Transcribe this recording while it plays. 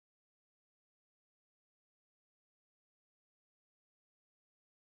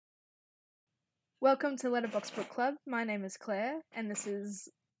Welcome to Letterbox Book Club. My name is Claire, and this is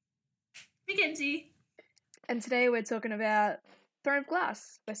Mackenzie. And today we're talking about Throne of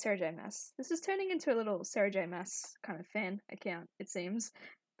Glass by Sarah J. Maas. This is turning into a little Sarah J. Maas kind of fan account, it seems,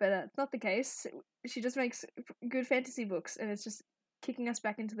 but it's not the case. She just makes good fantasy books, and it's just kicking us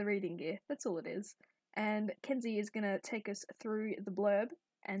back into the reading gear. That's all it is. And Kenzie is going to take us through the blurb,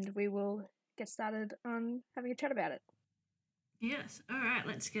 and we will get started on having a chat about it. Yes, alright,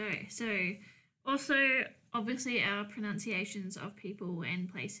 let's go. So, also, obviously, our pronunciations of people and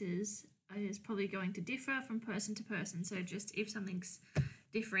places is probably going to differ from person to person, so just if something's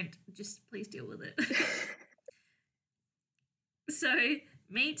different, just please deal with it. So,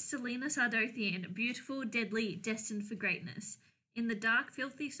 meet Celaena Sardothian, beautiful, deadly, destined for greatness. In the dark,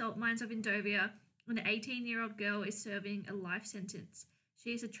 filthy salt mines of Indovia, an 18-year-old girl is serving a life sentence.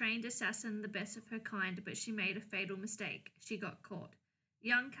 She is a trained assassin, the best of her kind, but she made a fatal mistake. She got caught.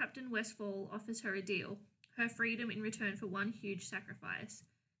 Young Captain Westfall offers her a deal, her freedom in return for one huge sacrifice.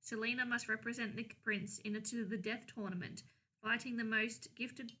 Celaena must represent the prince in a to-the-death tournament, fighting the most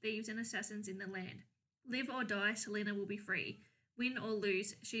gifted thieves and assassins in the land. Live or die, Celaena will be free. Win or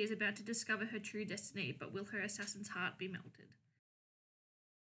lose, she is about to discover her true destiny, but will her assassin's heart be melted?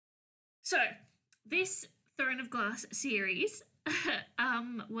 So, this Throne of Glass series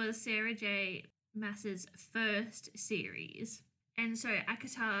was Sarah J. Maas's first series. And so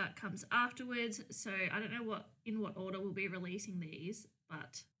ACOTAR comes afterwards, so I don't know in what order we'll be releasing these,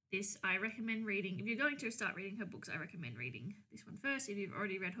 but this I recommend reading. If you're going to start reading her books, I recommend reading this one first. If you've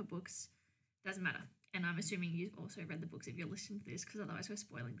already read her books, doesn't matter. And I'm assuming you've also read the books if you're listening to this, because otherwise we're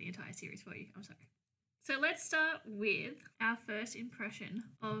spoiling the entire series for you. I'm sorry. So let's start with our first impression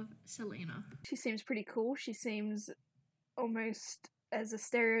of Celaena. She seems pretty cool. She seems almost as a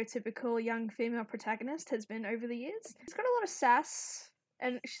stereotypical young female protagonist has been over the years. She's got a lot of sass,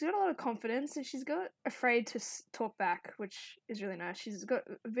 and she's got a lot of confidence, and she's got afraid to talk back, which is really nice. She's got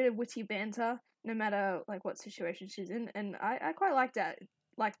a bit of witty banter, no matter like what situation she's in, and I quite like that,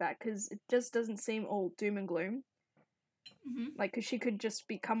 because it just doesn't seem all doom and gloom. Mm-hmm. Like, because she could just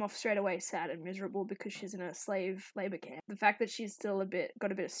come off straight away sad and miserable because she's in a slave labor camp. The fact that she's still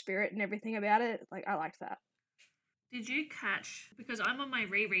got a bit of spirit and everything about it, like, I like that. Did you catch, because I'm on my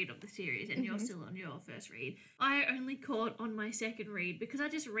reread of the series and you're still on your first read, I only caught on my second read because I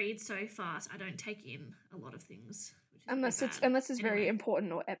just read so fast I don't take in a lot of things. Unless it's very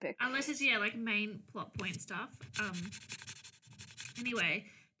important or epic. Unless it's, like main plot point stuff. Anyway,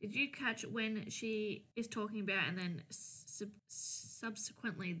 did you catch when she is talking about and then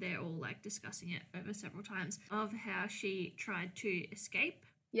subsequently they're all like discussing it over several times of how she tried to escape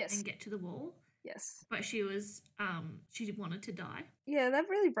and get to the wall? Yes. But she was, she wanted to die. Yeah, that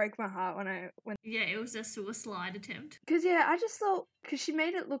really broke my heart when... Yeah, it was a suicide attempt. Because, yeah, I just thought... Because she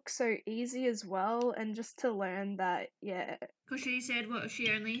made it look so easy as well, and just to learn that, yeah... Because she said,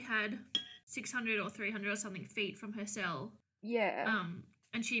 she only had 600 or 300 or something feet from her cell. Yeah.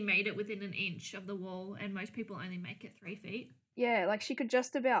 And she made it within an inch of the wall, and most people only make it 3 feet. Yeah, like, she could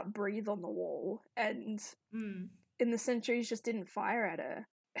just about breathe on the wall, and in the sentries just didn't fire at her.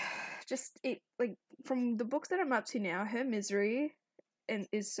 Just like from the books that I'm up to now, her misery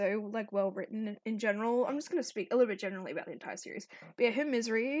is so like well written in general. I'm just gonna speak a little bit generally about the entire series. But yeah, her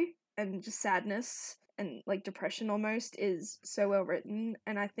misery and just sadness and like depression almost is so well written,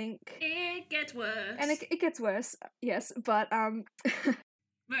 and I think it gets worse. And it gets worse, yes, but No,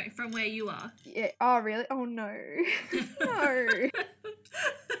 from where you are. Yeah. Oh really? Oh no. No.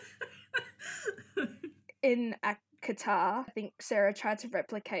 In ACOTAR, I think Sarah tried to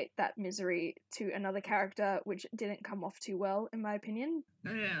replicate that misery to another character, which didn't come off too well, in my opinion.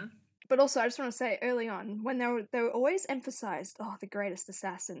 Yeah. But also, I just want to say, early on, when they were always emphasized, the greatest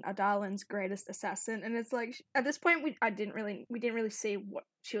assassin, Adalin's greatest assassin, and it's like, at this point, we didn't really see what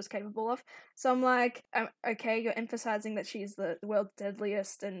she was capable of. So I'm like, okay, you're emphasizing that she's the world's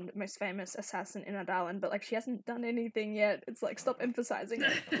deadliest and most famous assassin in Adalin, but like, she hasn't done anything yet. It's like, stop emphasizing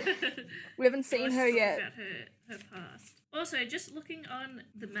it. We haven't seen her yet. About her past. Also, just looking on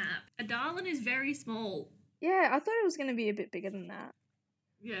the map, Adalin is very small. Yeah, I thought it was going to be a bit bigger than that.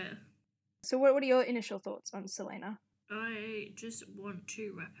 Yeah. So what are your initial thoughts on Celaena? I just want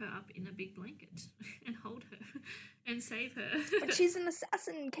to wrap her up in a big blanket and hold her and save her. But she's an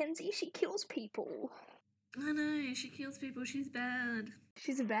assassin, Kenzie. She kills people. I know, she kills people. She's bad.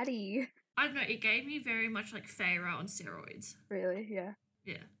 She's a baddie. I don't know, it gave me very much like Feyre on steroids. Really? Yeah.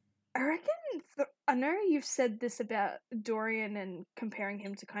 Yeah. I reckon, I know you've said this about Dorian and comparing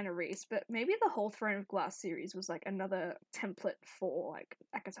him to kind of Rhys, but maybe the whole Throne of Glass series was like another template for like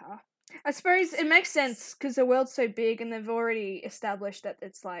ACOTAR. I suppose it makes sense because the world's so big and they've already established that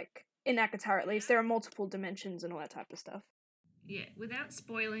it's like in ACOTAR at least, there are multiple dimensions and all that type of stuff. Yeah, without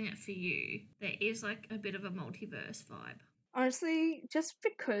spoiling it for you, there is like a bit of a multiverse vibe. Honestly, just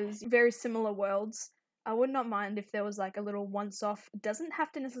because very similar worlds, I would not mind if there was like a little once-off. It doesn't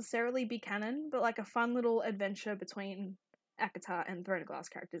have to necessarily be canon, but like a fun little adventure between ACOTAR and Throne of Glass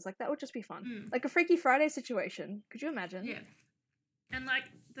characters. Like that would just be fun. Like a Freaky Friday situation. Could you imagine? Yeah. And like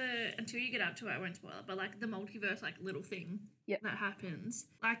until you get up to it, I won't spoil it, but like the multiverse like little thing that happens,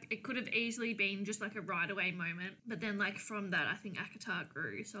 like it could have easily been just like a right away moment, but then like from that I think ACOTAR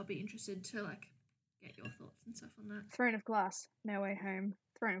grew, so I'll be interested to like get your thoughts and stuff on that. Throne of Glass, No Way Home.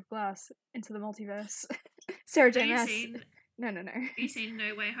 Throne of Glass, Into the Multiverse. Sarah J. Maas. No. Have you seen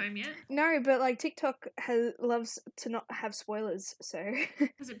No Way Home yet? No, but like TikTok loves to not have spoilers, so.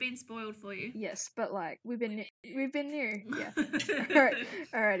 Has it been spoiled for you? Yes, but like we've been new. Yeah.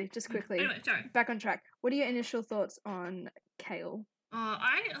 Alrighty, just quickly. Anyway, sorry. Back on track. What are your initial thoughts on Kale?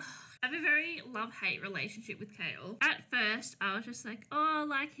 I have a very love-hate relationship with Kale. At first, I was just like, oh,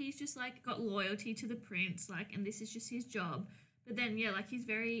 like he's just like got loyalty to the prince, like, and this is just his job. But then, yeah, like he's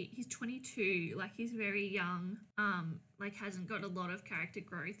 22, like he's very young, like hasn't got a lot of character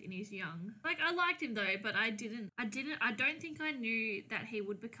growth in his young. Like I liked him though, but I don't think I knew that he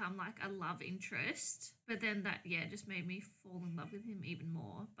would become like a love interest. But then that, yeah, just made me fall in love with him even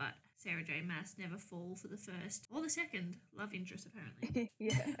more. But Sarah J. Maas never fall for the first or the second love interest, apparently.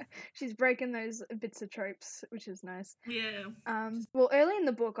 Yeah, she's breaking those bits of tropes, which is nice. Yeah. Well, early in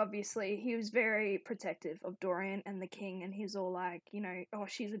the book, obviously, he was very protective of Dorian and the king, and he's all like, you know, oh,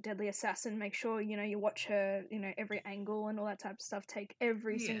 she's a deadly assassin, make sure, you know, you watch her, you know, every angle and all that type of stuff, take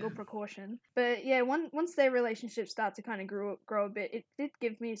every single precaution. But yeah, once their relationship started to kind of grow a bit, it did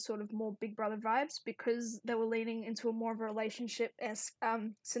give me sort of more Big Brother vibes, because they were leaning into a more of a relationship-esque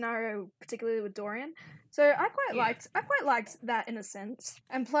scenario, particularly with Dorian. So I quite liked that in a sense.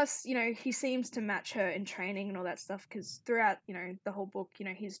 And plus, you know, he seems to match her in training and all that stuff, because throughout, you know, the whole book, you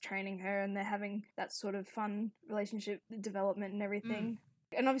know, he's training her and they're having that sort of fun relationship development and everything.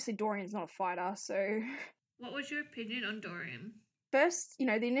 And obviously Dorian's not a fighter, so... What was your opinion on Dorian? First, you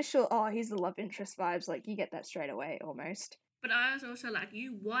know, the initial, oh, he's the love interest vibes, like, you get that straight away, almost. But I was also like,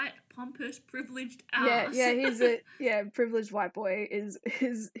 you white, pompous, privileged ass. Yeah, he's a privileged white boy he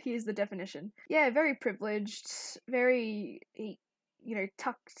is the definition. Yeah, very privileged, very, you know,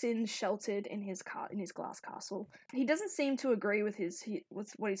 tucked in, sheltered in his glass castle. He doesn't seem to agree with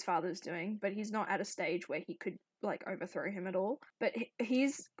with what his father's doing, but he's not at a stage where he could like overthrow him at all. But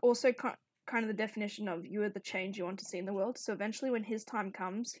he's also kind of the definition of, you are the change you want to see in the world. So eventually, when his time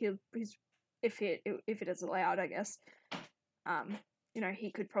comes, if it is allowed, I guess. You know,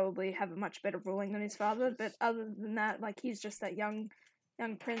 he could probably have a much better ruling than his father, but other than that, like, he's just that young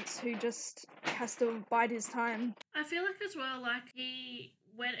prince who just has to bide his time. I feel like as well, like, he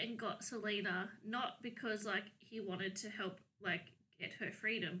went and got Celaena, not because, like, he wanted to help, like, get her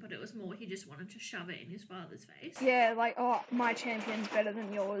freedom, but it was more he just wanted to shove it in his father's face. Yeah, like, oh, my champion's better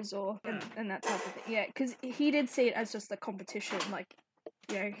than yours, and that type of thing. Yeah, because he did see it as just a competition, like,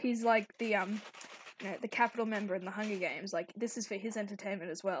 you know, he's like the, you know, the capital member in the Hunger Games. Like, this is for his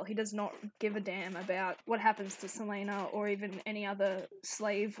entertainment as well. He does not give a damn about what happens to Celaena or even any other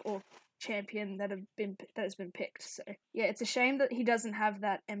slave or champion that has been picked. So yeah, it's a shame that he doesn't have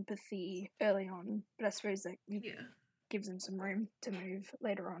that empathy early on, but I suppose that gives him some room to move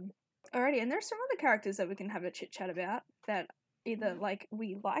later on. Alrighty, and there's some other characters that we can have a chit chat about that either like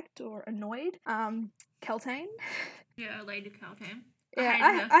we liked or annoyed. Keltane. Yeah, Lady Keltane.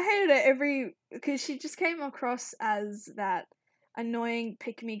 Yeah, I hated her because she just came across as that annoying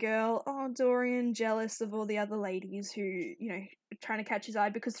pick-me girl. Oh, Dorian, jealous of all the other ladies who, you know, trying to catch his eye,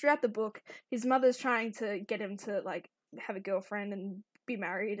 because throughout the book, his mother's trying to get him to, like, have a girlfriend and be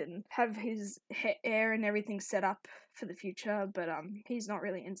married and have his heir and everything set up for the future, but he's not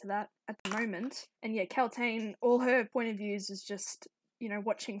really into that at the moment. And yeah, Keltane, all her point of views is just, you know,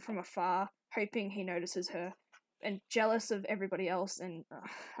 watching from afar, hoping he notices her, and jealous of everybody else, and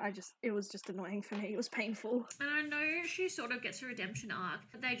it was just annoying for me. It was painful. And I know she sort of gets a redemption arc,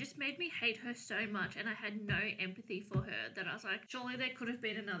 but they just made me hate her so much, and I had no empathy for her, that I was like, surely there could have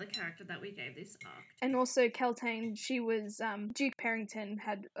been another character that we gave this arc. And also Keltane, she was, Duke Parrington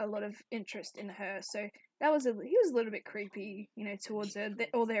had a lot of interest in her, so he was a little bit creepy, you know, towards her,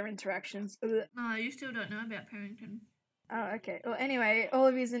 all their interactions. Ugh. No, you still don't know about Parrington. Oh, okay. Well, anyway, all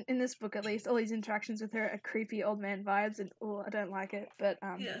of these, in this book at least, all these interactions with her are creepy old man vibes, and I don't like it, but,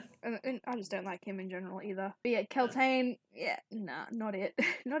 and I just don't like him in general either. But yeah, Keltane, yeah, nah, not it.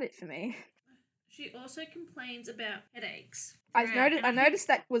 Not it for me. She also complains about headaches. I throughout, noticed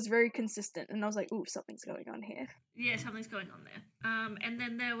that was very consistent, and I was like, "Ooh, something's going on here." Yeah, something's going on there. And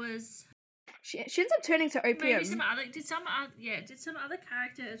then there was She ends up turning to maybe opium some other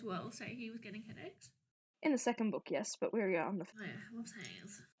character as well say he was getting headaches. in the second book, yes, but we are on the. Oh yeah, loves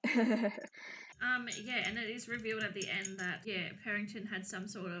hands. Yeah, and it is revealed at the end that Parrington had some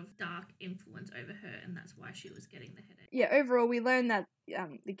sort of dark influence over her, and that's why she was getting the headache. Yeah, overall, we learn that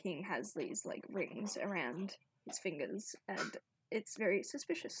the king has these like rings around his fingers, and it's very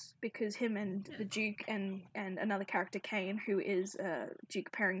suspicious because him and the Duke and another character, Kane, who is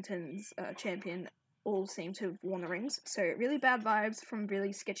Duke Parrington's champion, all seem to have worn the rings. So really bad vibes from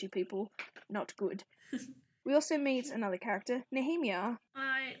really sketchy people. Not good. We also meet another character, Nehemia.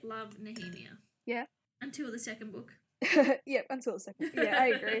 I love Nehemia. Yeah. Until the second book. Yep, until the second. Yeah, I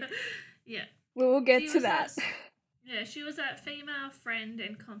agree. Yeah. We'll get to that. Yeah, she was that female friend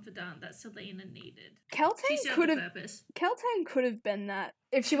and confidant that Celaena needed. Keltane could have been that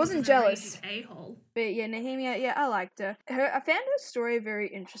if she wasn't jealous. A-hole. But yeah, Nehemia, yeah, I liked her. I found her story very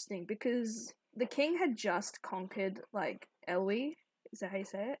interesting because the king had just conquered like Elwi. Is that how you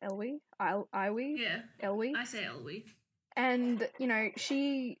say it? Elwi? Iwi? Yeah. Elwi? I say Elwi. And, you know,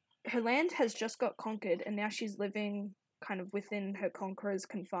 her land has just got conquered and now she's living kind of within her conqueror's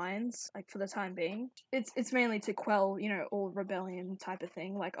confines, like for the time being. It's mainly to quell, you know, all rebellion type of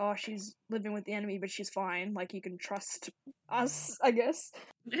thing. Like, oh, she's living with the enemy, but she's fine. Like, you can trust us, I guess.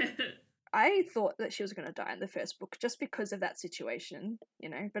 I thought that she was going to die in the first book just because of that situation, you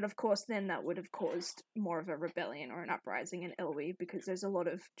know. But of course, then that would have caused more of a rebellion or an uprising in Elwi because there's a lot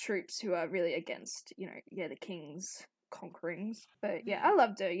of troops who are really against, you know, the king's conquerings. But yeah, I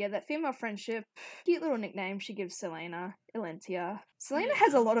loved her. Yeah, that female friendship. Cute little nickname she gives Celaena. Elentia. Celaena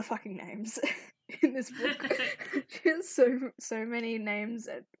has a lot of fucking names in this book. She has so many names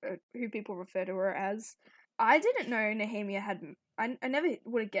who people refer to her as. I didn't know Nehemia had. I never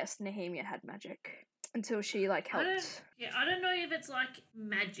would have guessed Nehemia had magic until she like helped. I don't know if it's like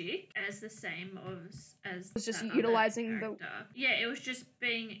magic as the same as. It was just utilizing the. Yeah, it was just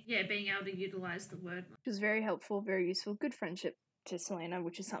being able to utilize the word. Which was very helpful, very useful, good friendship to Celaena,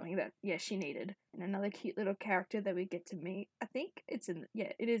 which is something that she needed. And another cute little character that we get to meet. I think it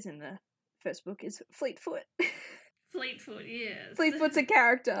is in the first book is Fleetfoot. Fleetfoot, yes. Fleetfoot's a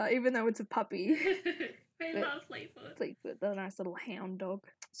character, even though it's a puppy. I love Fleetfoot. Fleetfoot, the nice little hound dog.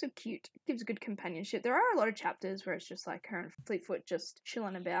 So cute. Gives good companionship. There are a lot of chapters where it's just like her and Fleetfoot just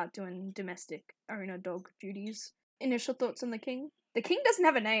chilling about doing domestic owner dog duties. Initial thoughts on the king? The king doesn't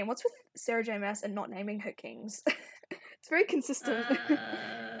have a name. What's with Sarah J. Maas and not naming her kings? It's very consistent.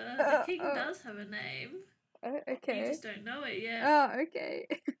 The king does have a name. Okay. You just don't know it yet. Oh, okay.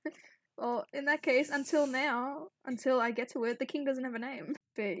 Well, in that case, until I get to it, the king doesn't have a name.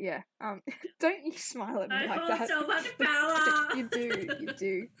 But yeah, don't you smile at me like that. I hold so much power! You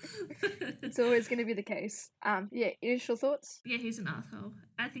do. It's always going to be the case. Yeah, initial thoughts? Yeah, he's an asshole.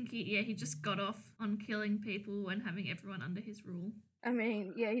 I think he just got off on killing people and having everyone under his rule. I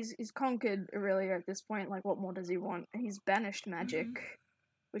mean, yeah, he's conquered Aurelia at this point. Like, what more does he want? He's banished magic,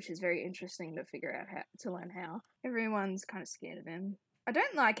 which is very interesting to figure out to learn how. Everyone's kind of scared of him. I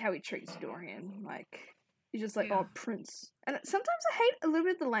don't like how he treats Dorian. Like, he's just like, oh, prince. And sometimes I hate a little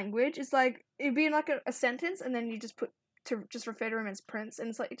bit of the language. It's like, it'd be in like a sentence, and then you just just refer to him as prince, and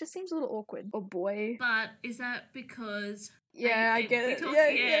it's like, it just seems a little awkward. Or boy. But is that because... Yeah, I get it.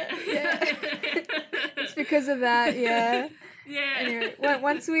 Yeah. It's because of that, yeah. Yeah. Anyway,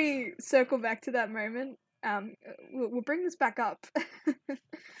 once we circle back to that moment, we'll bring this back up.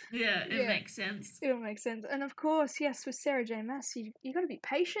 Yeah, it makes sense. It'll make sense. And of course, yes, with Sarah J. Maas, you gotta be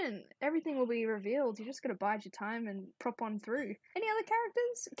patient. Everything will be revealed. You just gotta bide your time and prop on through. Any other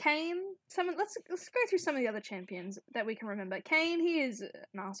characters? Kane? Let's go through some of the other champions that we can remember. Kane, he is an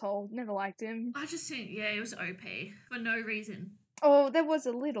asshole. Never liked him. I just think, it was OP. For no reason. Oh, there was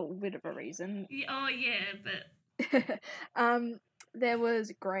a little bit of a reason. But... There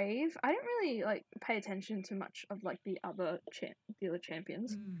was Grave. I didn't really pay attention to much of the other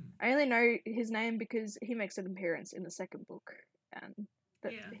champions. I only know his name because he makes an appearance in the second book, and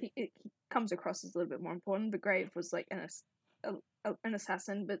he comes across as a little bit more important. But Grave was an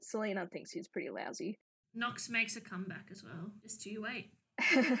assassin, but Celaena thinks he's pretty lousy. Nox makes a comeback as well. Just you wait.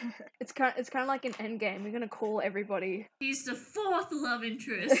 It's kind of like an endgame. We're gonna call everybody. He's the fourth love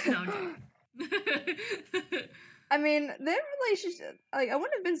interest. No, I'm joking. I mean, their relationship, I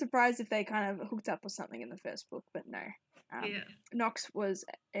wouldn't have been surprised if they kind of hooked up or something in the first book, but no. Nox was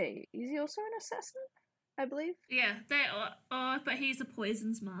is he also an assassin? I believe. Yeah, they are. Oh, but he's the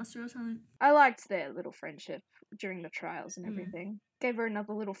poison's master or something. I liked their little friendship during the trials and Mm. everything. Gave her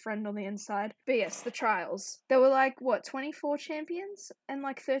another little friend on the inside. But yes, the trials. There were like, what, 24 champions and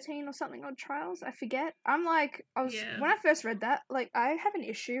like 13 or something odd trials? I forget. Yeah. When I first read that, like, I have an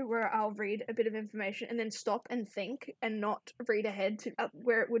issue where I'll read a bit of information and then stop and think and not read ahead to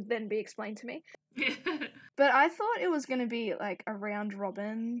where it would then be explained to me. Yeah. But I thought it was going to be like a round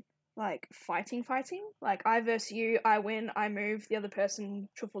robin, like fighting. Like I versus you, I win, I move, the other person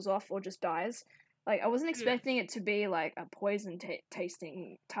truffles off or just dies. Like I wasn't expecting it to be like a poison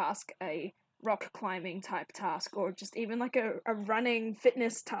tasting task, a rock climbing type task, or just even like a running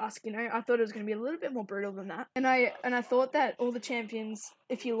fitness task. I thought it was going to be a little bit more brutal than that. And I thought that all the champions,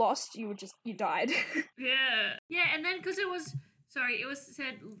 if you lost, you died. Yeah. Yeah, and then because it was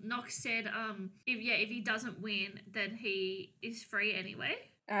said Nox said if he doesn't win then he is free anyway.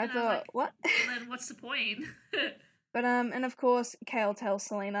 And I And I was thought, like, what? well, then what's the point? But and of course, Kale tells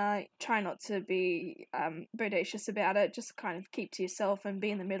Celaena, try not to be bodacious about it, just kind of keep to yourself and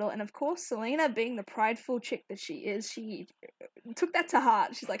be in the middle. And of course, Celaena, being the prideful chick that she is, she took that to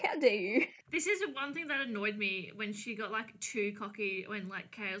heart. She's like, how dare you? This is one thing that annoyed me when she got like too cocky when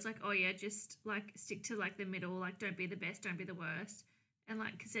like Kale's like, oh yeah, just like stick to like the middle, like don't be the best, don't be the worst, and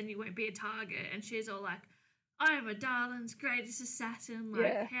like because then you won't be a target. And she's all like, I am a Darlin's greatest assassin. Like,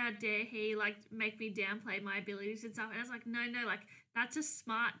 Yeah. how dare he like make me downplay my abilities and stuff? And I was like, no, like that's a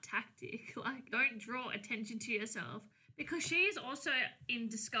smart tactic. Like, don't draw attention to yourself because she is also in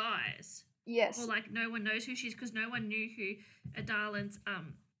disguise. Yes. Or like no one knows who she is because no one knew who Darlin's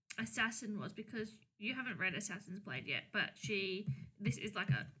assassin was because you haven't read Assassin's Blade yet, but this is like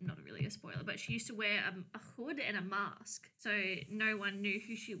not really a spoiler, but she used to wear a hood and a mask, so no one knew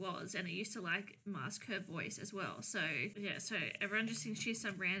who she was, and it used to like mask her voice as well. So yeah, so everyone just thinks she's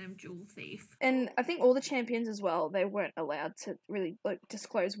some random jewel thief. And I think all the champions as well, they weren't allowed to really like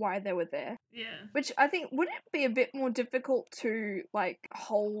disclose why they were there. Yeah. Which I think, would it be a bit more difficult to like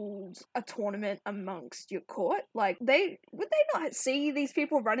hold a tournament amongst your court? Like would they not see these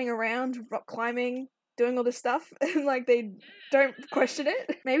people running around, rock climbing, doing all this stuff, and like they don't question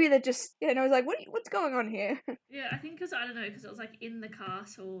it? Maybe they're just I was like, what's going on here? Yeah, I think because I don't know, because it was like in the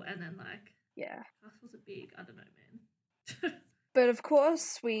castle, and then like Yeah. castles are big. I don't know, man. But of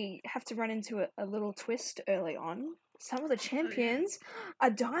course, we have to run into a little twist early on. Some of the champions are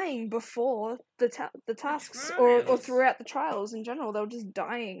dying before the tasks or throughout the trials in general. They were just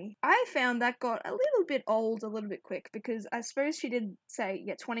dying. I found that got a little bit old, a little bit quick, because I suppose she did say,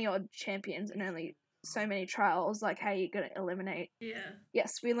 20 odd champions and only so many trials. Like, how are you going to eliminate? Yeah.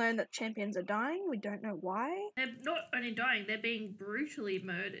 Yes, we learned that champions are dying. We don't know why. They're not only dying, they're being brutally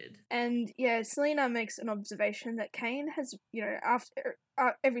murdered. And yeah, Celaena makes an observation that Kane has, after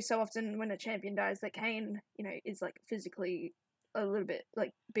every so often when a champion dies, that Kane, is like physically a little bit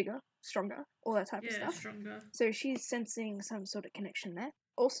like bigger, stronger, all that type of stuff. Stronger. So she's sensing some sort of connection there.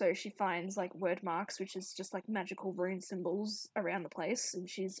 Also, she finds like word marks, which is just like magical rune symbols around the place, and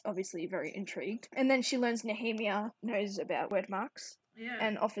she's obviously very intrigued. And then she learns Nehemia knows about word marks. Yeah.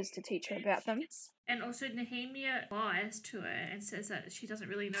 And offers to teach her about them. And also Nehemia lies to her and says that she doesn't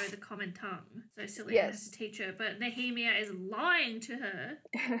really know the common tongue. So Celaena has to teach her. But Nehemia is lying to her.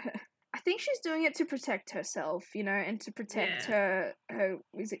 I think she's doing it to protect herself, and to protect her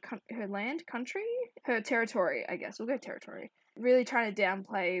is it her land, country? Her territory, I guess. We'll go territory. Really trying to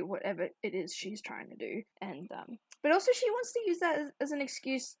downplay whatever it is she's trying to do. And but also she wants to use that as an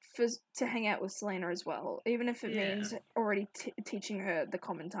excuse to hang out with Celaena as well, even if it means already teaching her the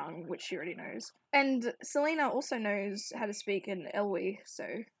common tongue, which she already knows. And Celaena also knows how to speak in Elwi, so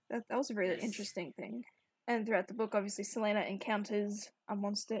that was a really interesting thing. And throughout the book, obviously, Celaena encounters a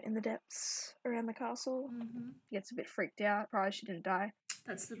monster in the depths around the castle. Mm-hmm. Gets a bit freaked out, surprised she didn't die.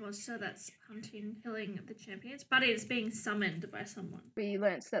 That's the monster that's killing the champions, but it's being summoned by someone. We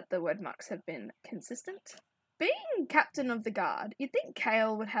learnt that the word marks have been consistent. Being captain of the guard, you'd think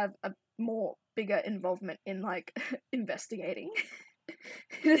Kale would have a bigger involvement in, like, investigating.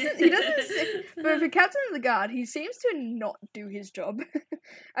 He doesn't but for captain of the guard, he seems to not do his job.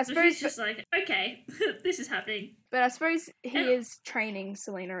 I suppose he's just like, okay, this is happening. But I suppose he is training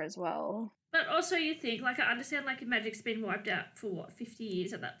Celaena as well. But also you think, like, I understand, like, magic's been wiped out for, 50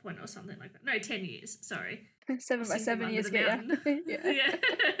 years at that point or something like that. No, 10 years, sorry. 7 by 7 years ago, yeah.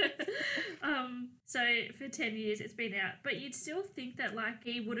 So for 10 years it's been out. But you'd still think that, like,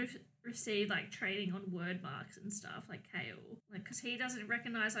 he would have received, like, training on word marks and stuff, like Kale. Like, because he doesn't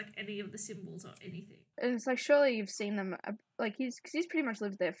recognise, like, any of the symbols or anything. And it's like, surely you've seen them, like, he's pretty much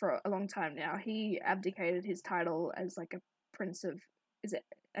lived there for a long time now. He abdicated his title as, like, a prince of is it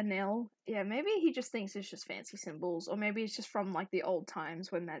Anel? Yeah, maybe he just thinks it's just fancy symbols, or maybe it's just from like the old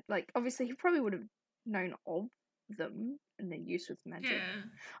times when obviously he probably would have known of them and their use with magic. Yeah.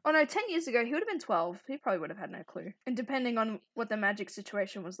 Oh no, 10 years ago he would have been 12. He probably would have had no clue. And depending on what the magic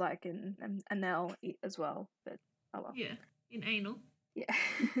situation was like in Anel as well, but oh well. Yeah. In anal. Yeah.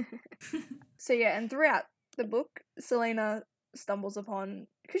 So yeah, and throughout the book, Celaena stumbles upon,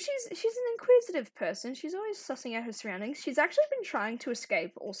 because she's an inquisitive person. She's always sussing out her surroundings. She's actually been trying to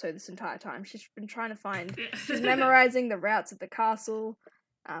escape also this entire time. She's been trying to find. Yeah. She's memorizing the routes of the castle,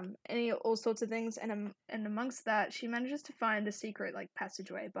 all sorts of things, and amongst that, she manages to find a secret like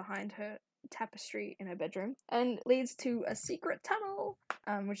passageway behind her tapestry in her bedroom, and leads to a secret tunnel,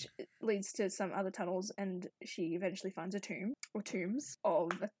 which leads to some other tunnels, and she eventually finds a tomb or tombs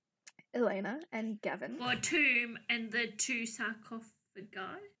of Celaena and Gavin. Or tomb and the 2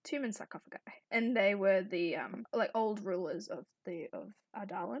 sarcophagi. Tomb and sarcophagi, and they were the old rulers of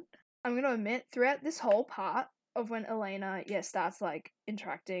Ardalan. I'm gonna admit, throughout this whole part of when Elena starts like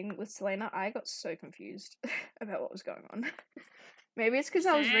interacting with Celaena, I got so confused about what was going on. Maybe it's because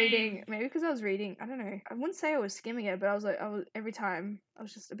I was reading. I don't know. I wouldn't say I was skimming it, but every time I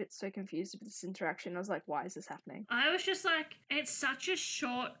was just a bit so confused with this interaction. I was like, why is this happening? I was just like, it's such a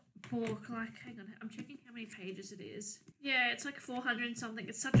short book. Like, hang on, I'm checking how many pages it is. Yeah, it's like 400 and something.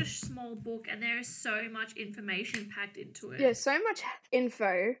 It's such a small book, and there is so much information packed into it. Yeah, so much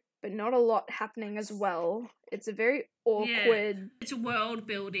info, but not a lot happening as well. It's a very awkward. Yeah, it's world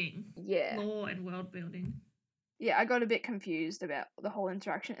building. Yeah. Lore and world building. Yeah, I got a bit confused about the whole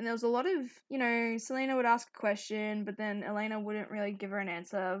interaction. And there was a lot of, Celaena would ask a question, but then Elena wouldn't really give her an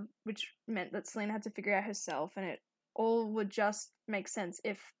answer, which meant that Celaena had to figure out herself, and it all would just make sense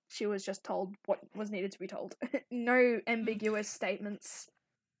if she was just told what was needed to be told. No ambiguous statements.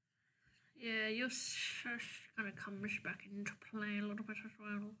 Yeah, you're kind of comes back into play a little bit as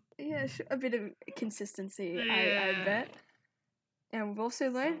well. Yeah, a bit of consistency, Yeah. I bet. And we've also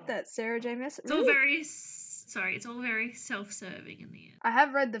learned that Sarah J. Maas... It's all very self-serving in the end. I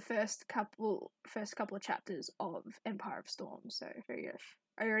have read the first couple of chapters of Empire of Storm, so yes,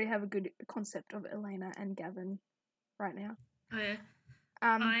 I already have a good concept of Elena and Gavin right now. Oh yeah.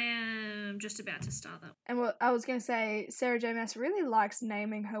 I am just about to start that. And what I was going to say, Sarah J. Maas really likes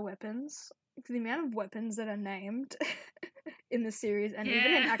naming her weapons. The amount of weapons that are named in the series, and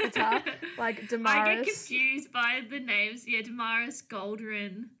even in ACOTAR, like Damaris. I get confused by the names. Yeah, Damaris,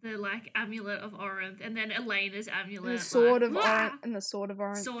 Goldrin, the like amulet of Orinth, and then Elena's amulet. And the sword of Orinth. And the sword of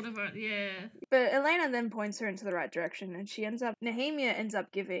Orinth. Sword of Orinth, yeah. But Elena then points her into the right direction, and Nehemia ends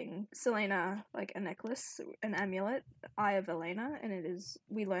up giving Celaena like a necklace, an amulet, Eye of Elena, and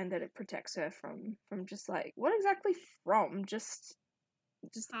we learn that it protects her from just like, what exactly from? Just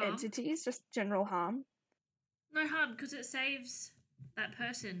entities, just general harm. No harm, because it saves that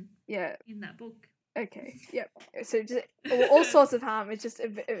person. Yeah. In that book. Okay. Yep. So just all sorts of harm. It's just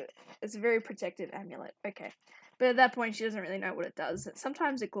it's a very protective amulet. Okay. But at that point, she doesn't really know what it does.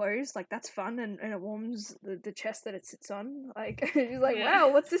 Sometimes it glows, like that's fun, and it warms the chest that it sits on. Like she's like,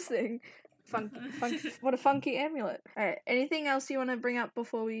 wow, what's this thing? Funky, what a funky amulet. Alright, anything else you want to bring up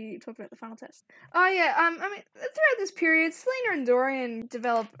before we talk about the final test? Oh yeah, I mean, throughout this period, Celaena and Dorian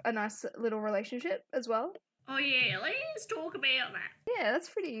develop a nice little relationship as well. Oh yeah, let's talk about that. Yeah, that's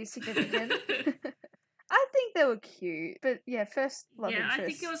pretty significant. I think they were cute, but yeah, first love interest. Yeah, I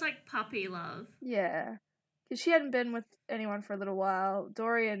think it was like puppy love. Yeah, because she hadn't been with anyone for a little while.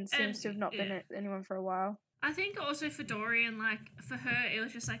 Dorian seems to have not been with anyone for a while. I think also for Dorian, like, for her, it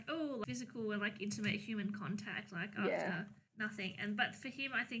was just like, like, physical and, like, intimate human contact, like, after nothing. But for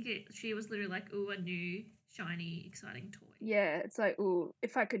him, I think she was literally like, ooh, a new, shiny, exciting toy. Yeah, it's like, ooh,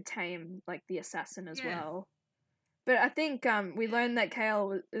 if I could tame, like, the assassin as well. But I think we learned that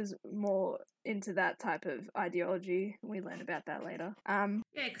Kale is more into that type of ideology. We learn about that later.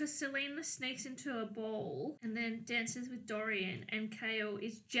 Yeah, because Celaena sneaks into a ball and then dances with Dorian, and Kale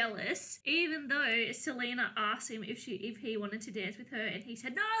is jealous, even though Celaena asked him if he wanted to dance with her, and he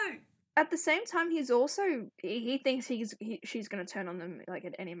said no. At the same time, he thinks she's going to turn on them like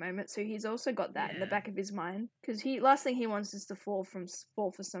at any moment, so he's also got that in the back of his mind, because last thing he wants is to fall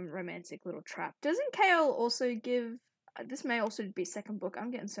for some romantic little trap. Doesn't Kale also give? This may also be second book.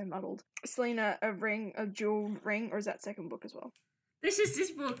 I'm getting so muddled. Celaena a jewel ring, or is that second book as well? This is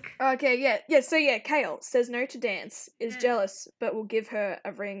this book. Okay, yeah. So Kale says no to dance, is jealous, but will give her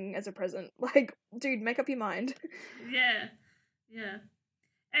a ring as a present. Like, dude, make up your mind. Yeah.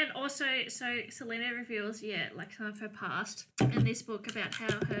 And also, so Celaena reveals, like some of her past in this book about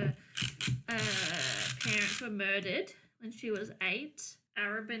how her parents were murdered when she was 8.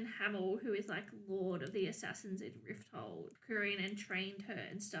 Arabin Hamel, who is like Lord of the Assassins in Rifthold, Korean and trained her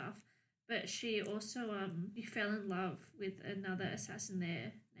and stuff. But she also she fell in love with another assassin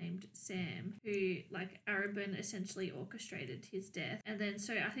there named Sam, who like Arabin essentially orchestrated his death. And then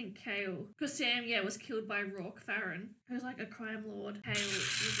so I think Kale, because Sam was killed by Rourke Farron, who's like a crime lord. Kale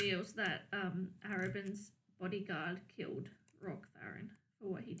reveals that Arabin's bodyguard killed Rourke Farron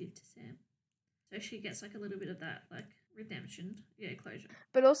for what he did to Sam. So she gets like a little bit of that like redemption, closure.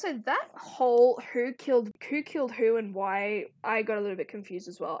 But also that whole who killed who and why, I got a little bit confused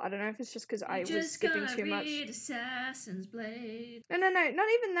as well. I don't know if it's just because I was skipping too much. Assassin's Blade. No, not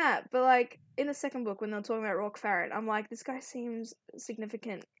even that. But like in the second book, when they're talking about Rourke Farron, I'm like, this guy seems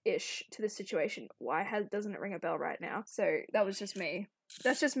significant-ish to this situation. Why doesn't it ring a bell right now? So that was just me.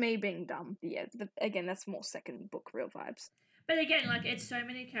 That's just me being dumb. Yeah, again, that's more second book real vibes. But again, like it's so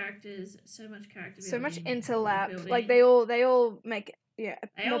many characters, so much character building, so much interlap. Like they all make they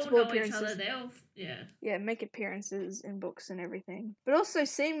multiple all know appearances. Each other. They all make appearances in books and everything. But also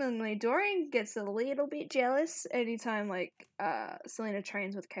seemingly Dorian gets a little bit jealous anytime like Celaena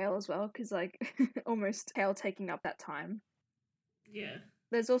trains with Kale as well, because like almost Kale taking up that time. Yeah.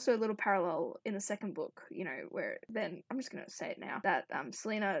 There's also a little parallel in the second book, where then, I'm just going to say it now, that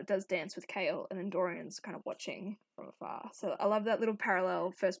Celaena does dance with Kale and then Dorian's kind of watching from afar. So I love that little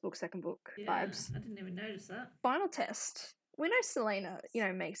parallel first book, second book vibes. I didn't even notice that. Final test. We know Celaena,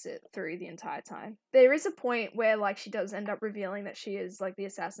 makes it through the entire time. There is a point where, like, she does end up revealing that she is, like, the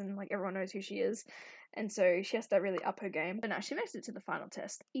assassin, like, everyone knows who she is. And so she has to really up her game. But no, she makes it to the final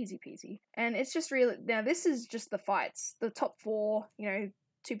test. Easy peasy. And it's just really... Now, this is just the fights. The top four,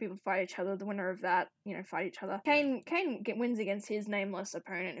 two people fight each other. The winner of that, fight each other. Kane wins against his nameless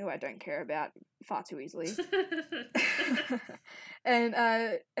opponent, who I don't care about far too easily. and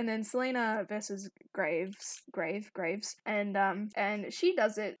then Celaena versus Graves, and she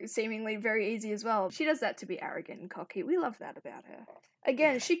does it seemingly very easy as well. She does that to be arrogant and cocky. We love that about her.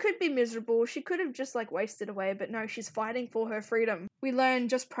 Again, she could be miserable. She could have just like wasted away, but no, she's fighting for her freedom. We learn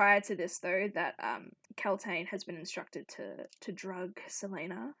just prior to this though that Celaena has been instructed to drug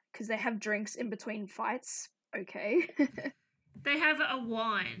Celaena because they have drinks in between fights. Okay. They have a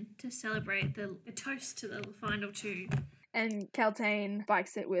wine to celebrate the toast to the final two. And Celaena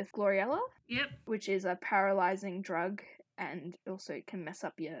bikes it with Gloriella. Yep. Which is a paralyzing drug and also can mess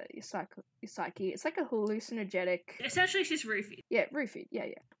up your psyche. It's like a hallucinogenic... Essentially, she's roofied. Yeah, roofied. Yeah.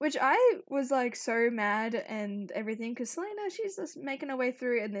 Which I was like so mad and everything because Celaena, she's just making her way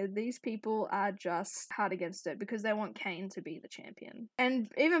through and these people are just hard against it because they want Kane to be the champion.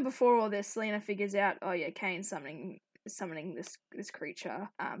 And even before all this, Celaena figures out, oh yeah, Kane's summoning this creature,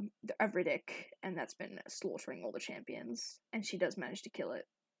 a Riddick, and that's been slaughtering all the champions. And she does manage to kill it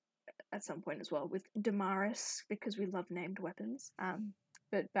at some point as well with Damaris, because we love named weapons.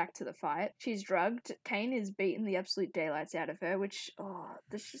 But back to the fight. She's drugged. Kane is beating the absolute daylights out of her, which,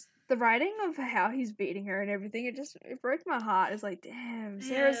 the writing of how he's beating her and everything, it broke my heart. It's like, damn,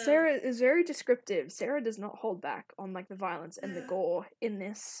 Sarah is very descriptive. Sarah does not hold back on like the violence and the gore in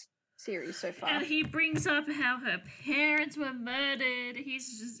this series so far. And he brings up how her parents were murdered.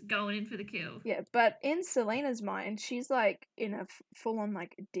 He's just going in for the kill. Yeah, but in Celaena's mind, she's like in a full-on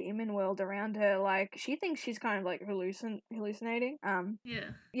like demon world around her. Like she thinks she's kind of like hallucinating.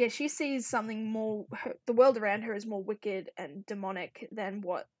 Yeah, she sees something more. The world around her is more wicked and demonic than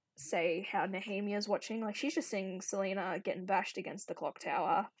what, say, how Nehemia's watching. Like she's just seeing Celaena getting bashed against the clock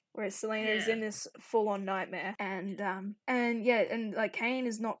tower. Whereas Celaena is in this full-on nightmare, and like Kane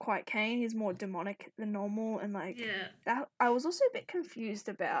is not quite Kane. He's more demonic than normal, and that I was also a bit confused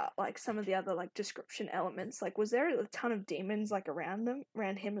about like some of the other like description elements. Like, was there a ton of demons like around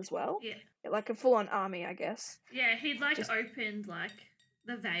him as well? Yeah, like a full-on army, I guess. Yeah, he'd like opened like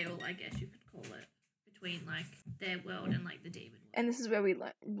the veil, I guess you could call it, between like their world and like the demon world. And this is where we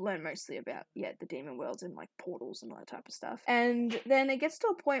learn mostly about the demon worlds and like portals and all that type of stuff. And then it gets to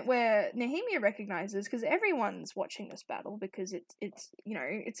a point where Nehemia recognizes, because everyone's watching this battle because it's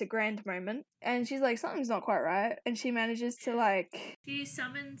it's a grand moment, and she's like, something's not quite right, and she manages to like, she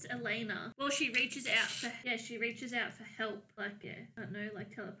summons Elena. Well, she reaches out for help, like I don't know,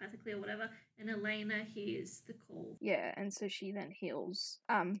 like telepathically or whatever. And Elena hears the call. Yeah, and so she then heals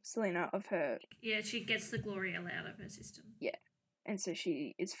Celaena of her... Yeah, she gets the Gloriella out of her system. Yeah, and so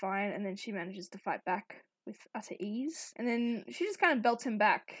she is fine, and then she manages to fight back with utter ease. And then she just kind of belts him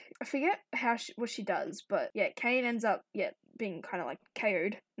back. I forget what she does, but yeah, Kane ends up, being kind of like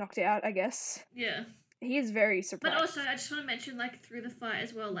KO'd, knocked out, I guess. Yeah. He is very surprised. But also, I just want to mention, like, through the fight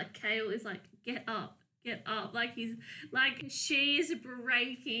as well, like, Kale is like, get up. Like, he's, like, she's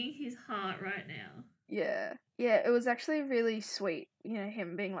breaking his heart right now. Yeah. Yeah, it was actually really sweet,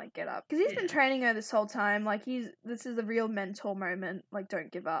 him being like, get up. Because he's been Yeah. training her this whole time. Like, this is a real mentor moment. Like,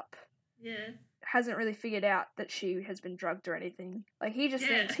 don't give up. Yeah. Hasn't really figured out that she has been drugged or anything. Like, he just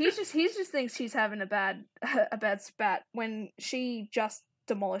Yeah. thinks, he just thinks she's having a bad spat when she just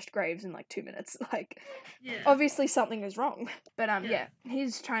demolished Graves in like 2 minutes. Like, Yeah. obviously something is wrong. But Yeah.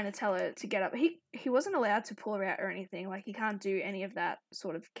 he's trying to tell her to get up. He wasn't allowed to pull her out or anything. Like, he can't do any of that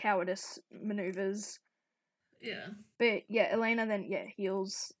sort of cowardice maneuvers. Yeah. But yeah, Elena then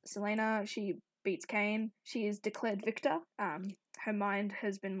heals Celaena. She beats Kane. She is declared victor. Her mind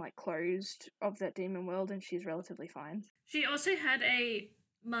has been like closed of that demon world, and she's relatively fine. She also had a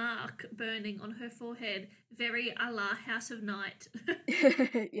mark burning on her forehead, very a la House of Night.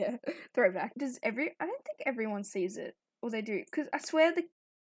 Yeah, throwback. I don't think everyone sees it, or they do, because I swear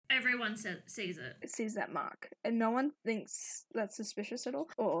Everyone sees it. sees that mark, and no one thinks that's suspicious at all,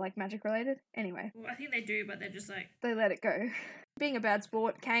 or like magic related. Anyway, Well, I think they do, but they're just like, they let it go. Being a bad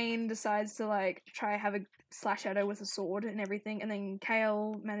sport, Kane decides to like try have a slash at her with a sword and everything, and then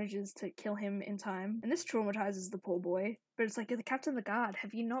Kale manages to kill him in time, and this traumatizes the poor boy. But it's like, you're the captain of the guard.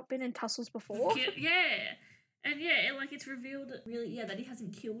 Have you not been in tussles before? yeah. And yeah, it's revealed really, that he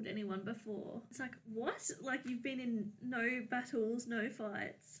hasn't killed anyone before. It's like, what? Like, you've been in no battles, no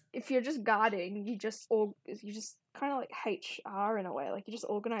fights. If you're just guarding, you just kind of like HR in a way. Like, you just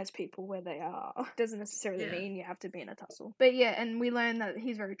organize people where they are. Doesn't necessarily mean you have to be in a tussle. But yeah, and we learn that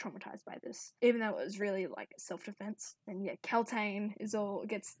he's very traumatized by this, even though it was really like self-defense. And yeah, Caltaine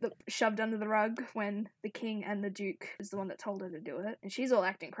gets shoved under the rug when the king and the duke is the one that told her to do it, and she's all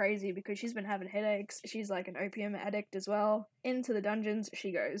acting crazy because she's been having headaches. She's like an opium addict as well. Into the dungeons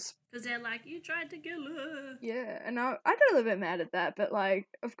she goes. Because they're like, you tried to kill her. Yeah, and I got a little bit mad at that, but like,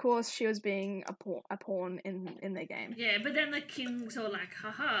 of course she was being a pawn in their game. Yeah, but then the king's all like,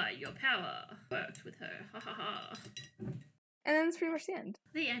 haha, your power worked with her, ha ha ha. And then that's pretty much the end.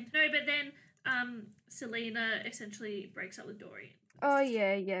 The end. No, but then Celaena essentially breaks up with Dorian. Oh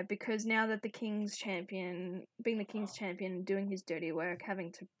yeah, because now that being the king's champion, doing his dirty work,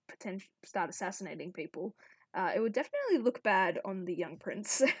 having to start assassinating people, it would definitely look bad on the young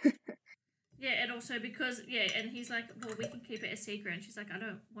prince. Yeah, and also because, and he's like, well, we can keep it a secret, and she's like, I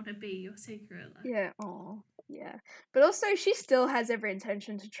don't want to be your secret. Like, yeah, yeah. But also, she still has every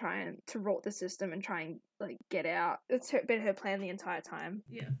intention to try and to rot the system and try and like get out. It's been her plan the entire time.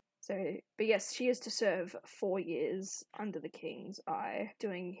 Yeah. So, but yes, she is to serve 4 years under the king's eye,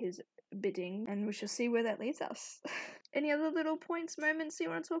 doing his bidding, and we shall see where that leads us. Any other little moments you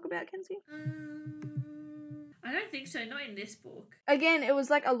want to talk about, Kenzie? I don't think so, not in this book. Again, it was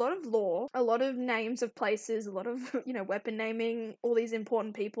like a lot of lore, a lot of names of places, a lot of, weapon naming, all these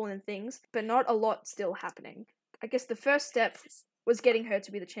important people and things, but not a lot still happening. I guess the first step was getting her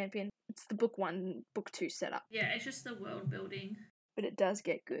to be the champion. It's the book 1, book 2 setup. Yeah, it's just the world building. But it does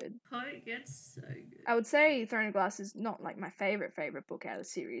get good. Oh, it gets so good. I would say Throne of Glass is not like my favorite book out of the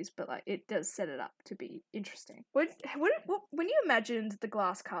series, but like it does set it up to be interesting. When you imagined the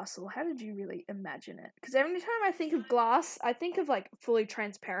glass castle, how did you really imagine it? Because every time I think of glass, I think of like fully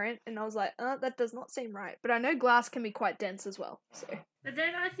transparent, and I was like, that does not seem right. But I know glass can be quite dense as well. So. But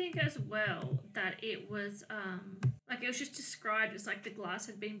then I think as well that it was it was just described as like the glass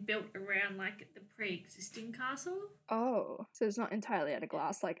had been built around like the pre-existing castle. Oh, so it's not entirely out of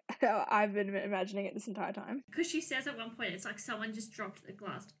glass like I've been imagining it this entire time. Because she says at one point it's like someone just dropped the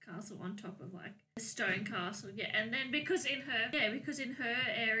glass castle on top of like a stone castle. Yeah, and then because in her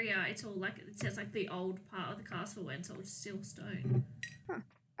area it's all like it says like the old part of the castle and it's all still stone. Huh.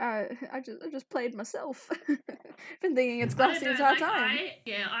 I just played myself. Been thinking it's glass the entire time.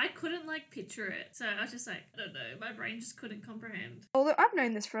 I couldn't like picture it, so I was just like, I don't know, my brain just couldn't comprehend. Although I've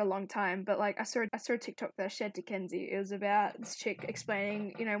known this for a long time, but like I saw a TikTok that I shared to Kenzie. It was about this chick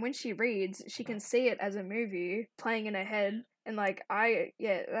explaining, when she reads, she can see it as a movie playing in her head, and like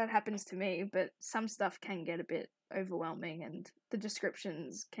that happens to me. But some stuff can get a bit overwhelming and the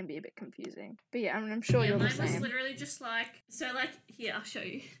descriptions can be a bit confusing. But yeah, I'm sure you're the same. Mine was literally just like, here, I'll show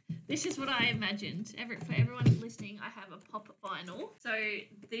you. This is what I imagined. For everyone listening, I have a pop vinyl. So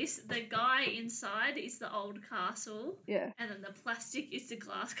the guy inside is the old castle. Yeah. And then the plastic is the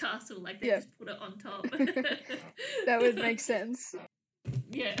glass castle. Like they just put it on top. That would make sense.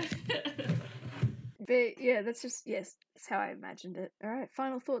 Yeah. But yeah, that's how I imagined it. All right,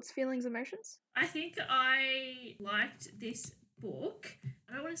 final thoughts, feelings, emotions? I think I liked this book.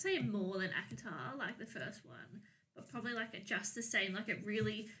 I don't want to say more than ACOTAR, like the first one, but probably like it just the same. Like it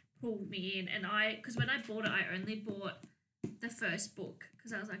really pulled me in, and because when I bought it, I only bought the first book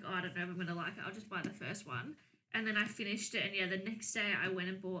because I was like, I don't know if I'm going to like it. I'll just buy the first one. And then I finished it, and yeah, the next day I went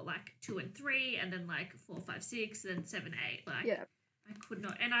and bought like 2 and 3, and then like 4, 5, 6, and then 7, 8. Like, Yeah. I could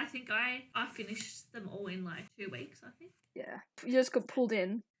not, and I think I finished them all in like 2 weeks. I think. Yeah. You just got pulled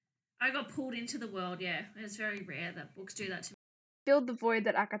in. I got pulled into the world. Yeah, it's very rare that books do that to me. Filled the void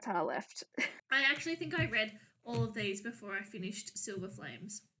that ACOTAR left. I actually think I read all of these before I finished Silver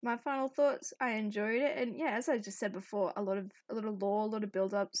Flames. My final thoughts, I enjoyed it, and yeah, as I just said before, a lot of lore, a lot of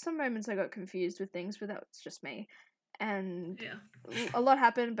build up. Some moments I got confused with things, but that's just me. And a lot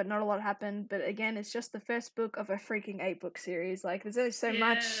happened, but not a lot happened. But again, it's just the first book of a freaking 8-book series. Like, there's only so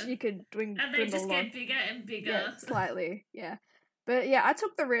much you could dwindle and they just get bigger and bigger. Yeah, slightly, yeah. But yeah, I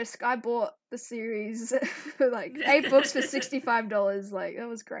took the risk. I bought the series for like 8 books for $65. Like, that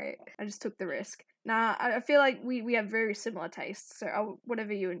was great. I just took the risk. Nah, I feel like we have very similar tastes. So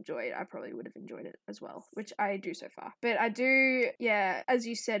whatever you enjoyed, I probably would have enjoyed it as well, which I do so far. But I do, yeah, as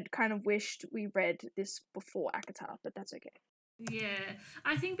you said, kind of wished we read this before ACOTAR, but that's okay. Yeah,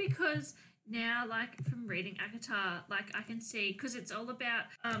 I think because now, like, from reading ACOTAR, like, I can see, because it's all about,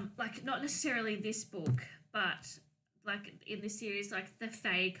 like, not necessarily this book, but like in this series, like the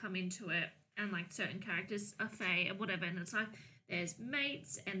Fae come into it, and like certain characters are Fae and whatever, and it's like there's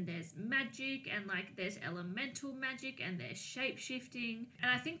mates and there's magic and like there's elemental magic and there's shape shifting. And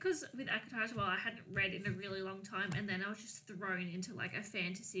I think because with ACOTAR as well, I hadn't read in a really long time, and then I was just thrown into like a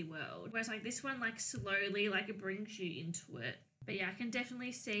fantasy world, whereas like this one like slowly like it brings you into it. But yeah, I can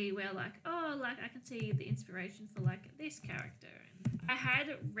definitely see where like, oh, like I can see the inspiration for like this character. I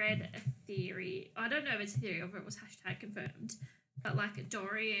had read a theory, I don't know if it's a theory or if it was hashtag confirmed, but like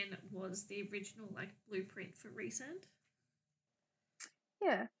Dorian was the original like blueprint for Resend.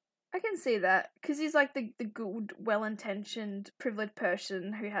 Yeah, I can see that, because he's like the good, well-intentioned, privileged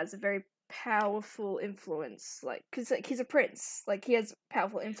person who has a very powerful influence, like, because like, he's a prince, like he has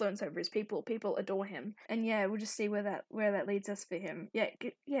powerful influence over his people adore him, and yeah, we'll just see where that leads us for him. Yeah,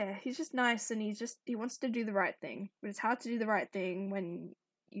 he's just nice, and he wants to do the right thing, but it's hard to do the right thing when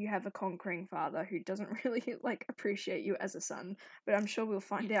you have a conquering father who doesn't really like appreciate you as a son, but I'm sure we'll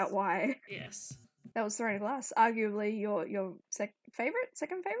find out why. Yes. That was Throne of Glass, arguably your second favorite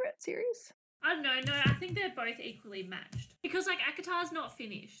series. I don't know, no, I think they're both equally matched, because like ACOTAR's not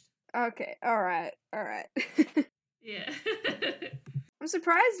finished. Okay, alright. Yeah. I'm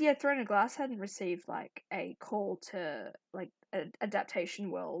surprised, Throne of Glass hadn't received, like, a call to, like, an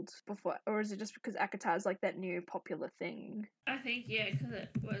adaptation world before, or is it just because ACOTAR's, like, that new popular thing? I think, yeah, because it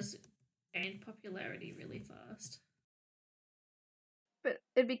was gained popularity really fast. But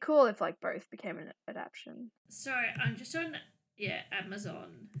it'd be cool if, like, both became an adaptation. So, I'm just on,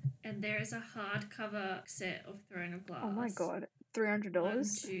 Amazon, and there is a hardcover set of Throne of Glass. Oh my god. $300? 1,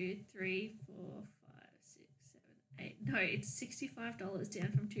 2, 3, 4, 5, 6, 7, 8. No, it's $65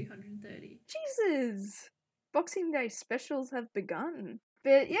 down from $230. Jesus! Boxing Day specials have begun.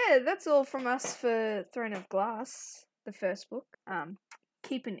 But yeah, that's all from us for Throne of Glass, the first book.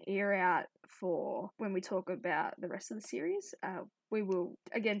 Keep an ear out for when we talk about the rest of the series. We will,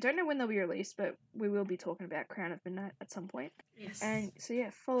 again, don't know when they'll be released, but we will be talking about Crown of Midnight at some point. Yes. And so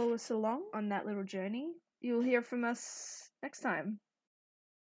yeah, follow us along on that little journey. You'll hear from us next time.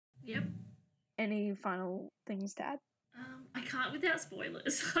 Yep. Any final things to add? I can't without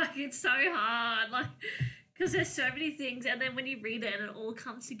spoilers. Like, it's so hard. Like, because there's so many things, and then when you read it and it all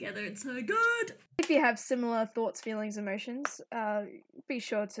comes together, it's so good. If you have similar thoughts, feelings, emotions, be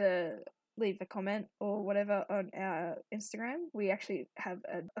sure to leave a comment or whatever on our Instagram. We actually have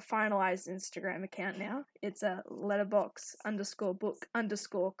a finalized Instagram account now. It's a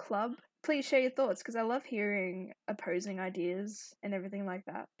letterbox_book_club. Please share your thoughts, because I love hearing opposing ideas and everything like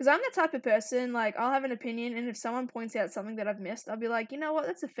that. Because I'm the type of person, like, I'll have an opinion, and if someone points out something that I've missed, I'll be like, you know what,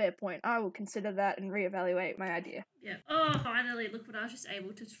 that's a fair point. I will consider that and reevaluate my idea. Yeah. Oh, finally, look what I was just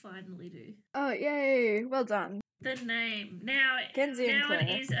able to finally do. Oh, yay. Well done. The name. Now Kenzie and Claire.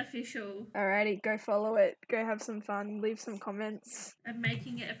 It is official. Alrighty, go follow it. Go have some fun. Leave some comments. I'm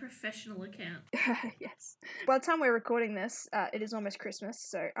making it a professional account. Yes. By the time we're recording this, it is almost Christmas,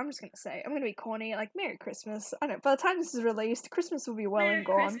 so I'm just going to say, I'm going to be corny, like, Merry Christmas. I don't know, by the time this is released, Christmas will be well Merry and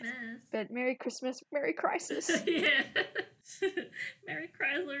gone. Christmas. But Merry Christmas, Merry Crisis. Yeah. Merry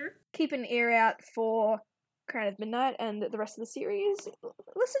Chrysler. Keep an ear out for Crown of Midnight and the rest of the series.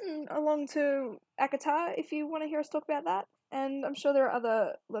 Listen along to ACOTAR if you want to hear us talk about that. And I'm sure there are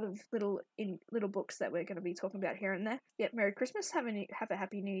other little books that we're going to be talking about here and there. Yeah, Merry Christmas. Have a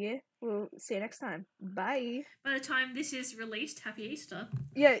happy New Year. We'll see you next time. Bye. By the time this is released, Happy Easter.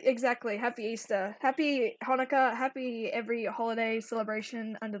 Yeah, exactly. Happy Easter. Happy Hanukkah. Happy every holiday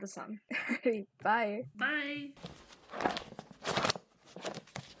celebration under the sun. Bye. Bye.